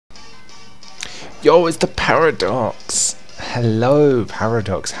Yo, it's the Paradox. Hello,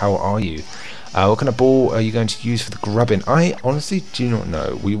 Paradox. How are you? What kind of ball are you going to use for the grubbin? I honestly do not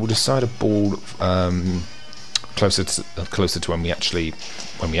know. We will decide a ball closer to when we actually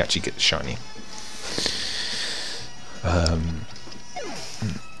get the shiny.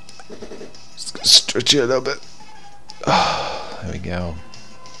 Stretch it a little bit. There we go.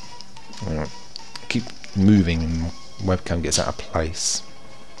 Keep moving and webcam gets out of place.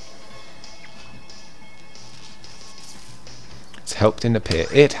 It's helped in the pit.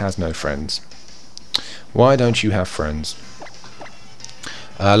 It has no friends. Why don't you have friends?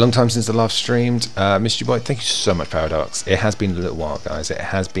 Long time since the last streamed. Missed you, boy. Thank you so much, Paradox. It has been a little while, guys. It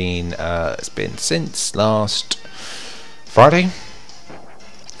has been. It's been since last Friday.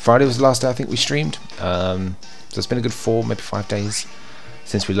 Friday was the last day I think we streamed. So it's been a good 4, maybe 5 days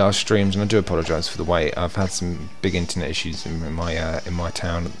since we last streamed, and I do apologise for the wait. I've had some big internet issues in my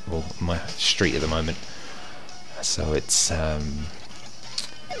town, or my street at the moment. So it's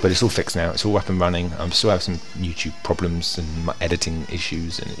but it's all fixed now. It's all up and running. I'm still having some YouTube problems and my editing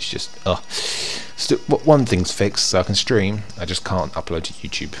issues, and it's just one thing's fixed, so I can stream. I just can't upload to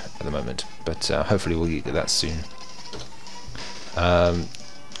YouTube at the moment, but hopefully we'll get that soon.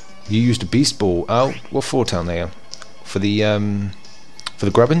 You used a beast ball. Oh, what foretell there for the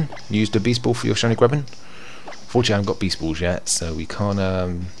grubbin? You used a beast ball for your shiny grubbin. Fortunately, I haven't got beast balls yet, so we can't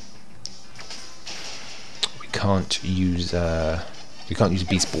use a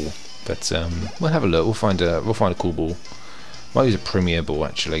beast ball. But we'll have a look. We'll find a cool ball. Might use a premier ball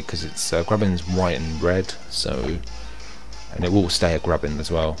actually, because it's grubbin's white and red, so and it will stay a grubbin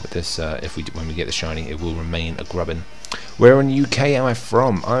as well. With this, when we get the shiny, it will remain a grubbin. Where in the UK am I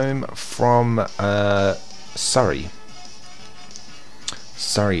from? I'm from Surrey.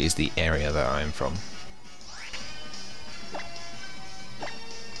 Surrey is the area that I'm from.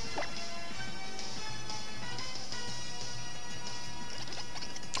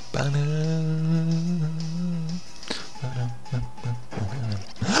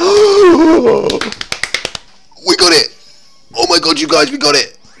 We got it! Oh my god, you guys, we got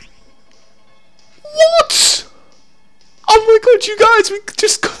it! What? Oh my god, you guys, we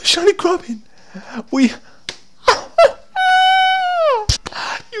just got the shiny grubbin.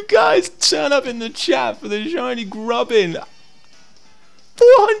 You guys turn up in the chat for the shiny grubbin.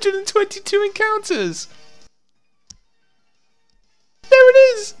 422 encounters. There it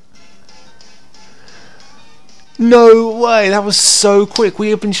is. No way, that was so quick. We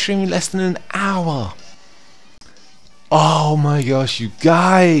have been streaming less than an hour. Oh my gosh, you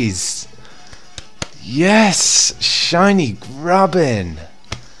guys. Yes, shiny grubbin.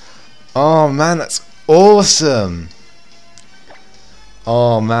 Oh man, that's awesome.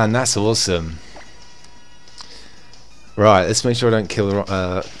 Oh man, that's awesome. Right, let's make sure I don't kill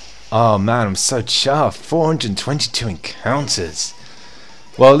the oh man, I'm so chuffed. 422 encounters.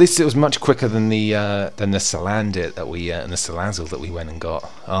 Well, at least it was much quicker than the Salandit that we and the Salazzle that we went and got.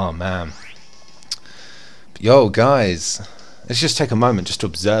 Oh man. Yo guys, let's just take a moment just to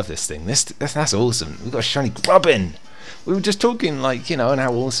observe this thing. That's awesome. We've got a shiny grubbin. We were just talking like, you know, and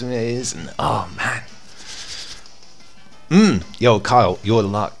how awesome it is, and oh man. Yo Kyle, your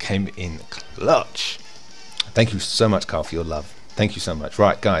luck came in clutch. Thank you so much, Kyle, for your love. Thank you so much.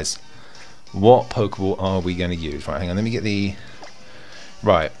 Right, guys, what Pokeball are we going to use? Right, hang on, let me get the...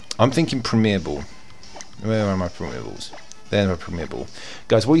 Right, I'm thinking Premier Ball. Where are my Premier Balls? There's my Premier Ball.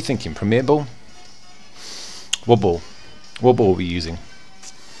 Guys, what are you thinking? Premier Ball? What ball? What ball are we using?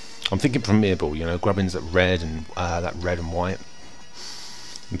 I'm thinking Premier Ball, you know, grubbin's that red and white.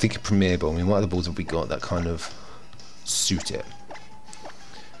 I'm thinking Premier Ball. I mean, what other balls have we got that kind of suit it?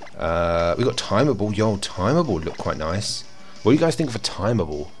 We got Timer Ball. Yo, Timer Ball would look quite nice. What do you guys think of a Timer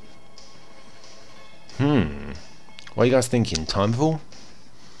Ball? What are you guys thinking? Timer Ball?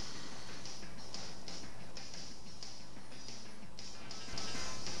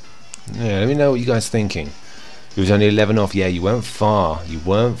 Yeah, let me know what you guys thinking. It was only 11 off. Yeah, you weren't far. You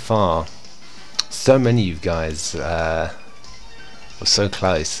weren't far. So many of you guys were so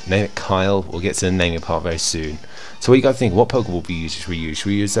close. Name it Kyle. We'll get to the naming part very soon. So what do you guys think? What Pokeball should we use? Should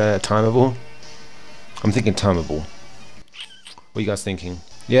we use Timer Ball? I'm thinking Timer Ball. What are you guys thinking?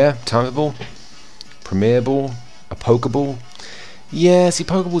 Yeah, Timer Ball? Premier Ball? A Pokeball? Yeah, see,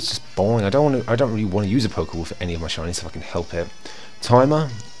 Pokeball's just boring. I don't really want to use a Pokeball for any of my shinies if I can help it. Timer?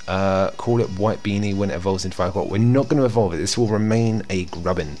 Call it White Beanie when it evolves into Fire. We're not going to evolve it. This will remain a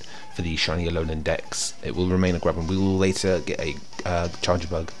grubbin for the shiny AlolanDex. It will remain a grubbin. We will later get a Charger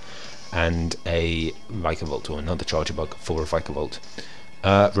Bug and a Vikavolt, or another Charger Bug for a Vikavolt.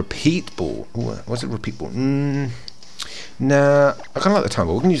 Repeat Ball. Ooh, what's it? Repeat Ball. Nah, I kind of like the Time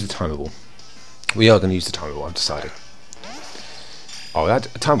Ball. We can use the Timer Ball. We are going to use the time ball, I've decided. Oh, that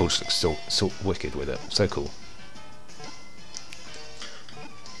time ball just looks so wicked with it. So cool.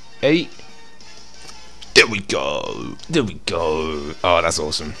 8. There we go. There we go. Oh, that's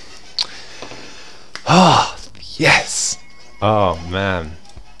awesome. Ah, oh, yes. Oh, man.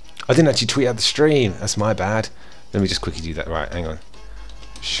 I didn't actually tweet out the stream. That's my bad. Let me just quickly do that. Right, hang on.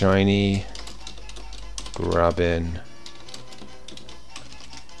 Shiny Grubbin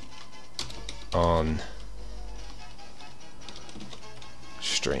on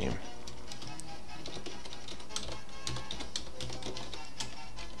stream.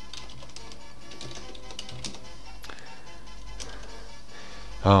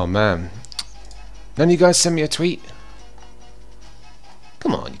 Oh man, none of you guys send me a tweet.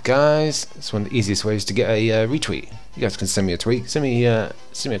 Come on, you guys. It's one of the easiest ways to get a retweet. You guys can send me a tweet. Send me a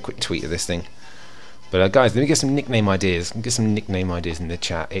quick tweet of this thing. But guys, let me get some nickname ideas. Get some nickname ideas in the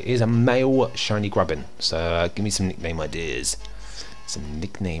chat. It is a male Shiny Grubbin, so give me some nickname ideas. Some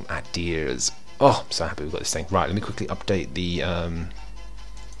nickname ideas. Oh, I'm so happy we've got this thing. Right, let me quickly update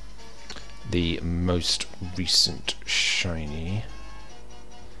the most recent shiny,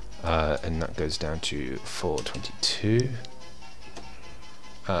 and that goes down to 422.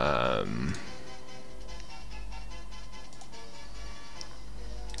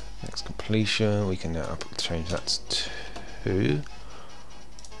 Next completion, we can now change that to 2.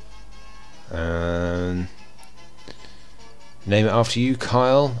 Name it after you,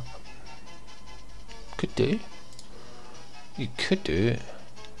 Kyle. Could do. You could do it.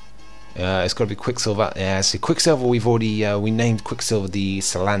 It's got to be Quicksilver. Yeah, see, Quicksilver. We've already we named Quicksilver the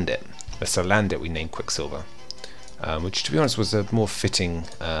Salandit. The Salandit we named Quicksilver, which, to be honest, was a more fitting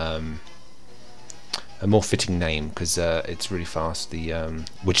name because it's really fast. The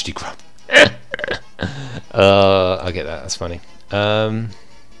Witchy Grub. I get that. That's funny.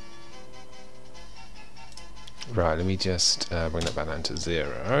 Right, let me just bring that back down to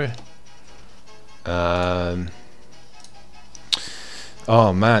 0.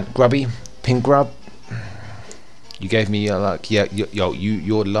 Oh man, Grubby, Pink Grub, you gave me your luck. Yeah,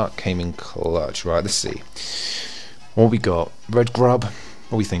 your luck came in clutch. Right, let's see what we got. Red Grub, what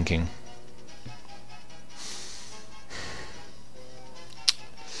are we thinking?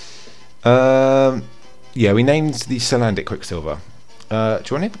 Yeah, we named the Salandit Quicksilver. Do you want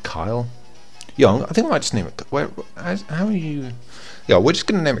to name it Kyle? Yeah, I think I might just name it. How are you? Yeah, we're just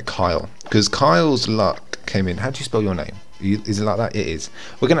gonna name it Kyle because Kyle's luck came in. How do you spell your name? Is it like that? It is.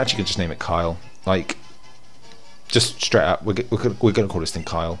 We're gonna actually just name it Kyle. Like, just straight up. We're gonna call this thing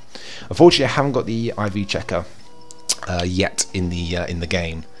Kyle. Unfortunately, I haven't got the IV checker yet in the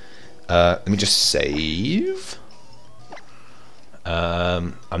game. Let me just save.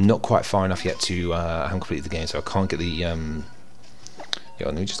 I'm not quite far enough yet to I haven't completed the game, so I can't get the yeah,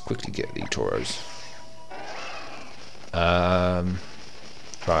 let me just quickly get the Toros. Right,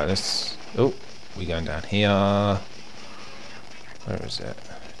 let's. Oh, we're going down here. Where is it?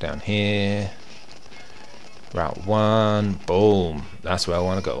 Down here. Route 1. Boom. That's where I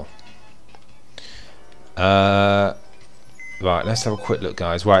want to go. Right, let's have a quick look,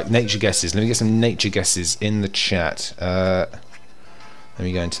 guys. Right, nature guesses. Let me get some nature guesses in the chat. Let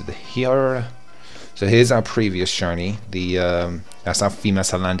me go into the here. So here's our previous shiny. That's our female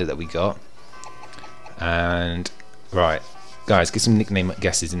Salandit that we got. And right, guys, get some nickname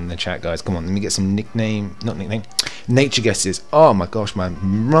guesses in the chat, guys. Come on, let me get some nature guesses. Oh my gosh, my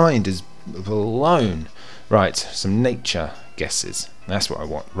mind is blown. Right, some nature guesses. That's what I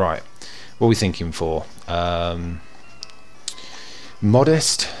want. Right, what are we thinking for?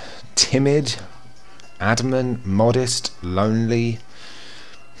 Modest, timid, adamant, modest, lonely.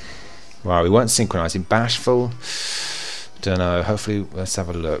 Wow, we weren't synchronizing. Bashful. Don't know. Hopefully, let's have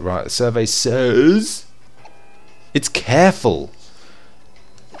a look. Right, the survey says it's careful.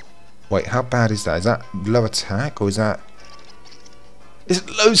 Wait, how bad is that? Is that low attack or is that? Is it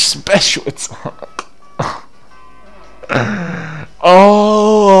low special attack?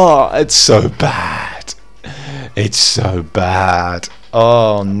 Oh, it's so bad. It's so bad.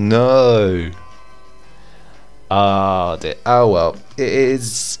 Oh no. Oh well,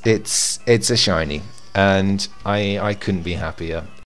 it's a shiny, and I couldn't be happier.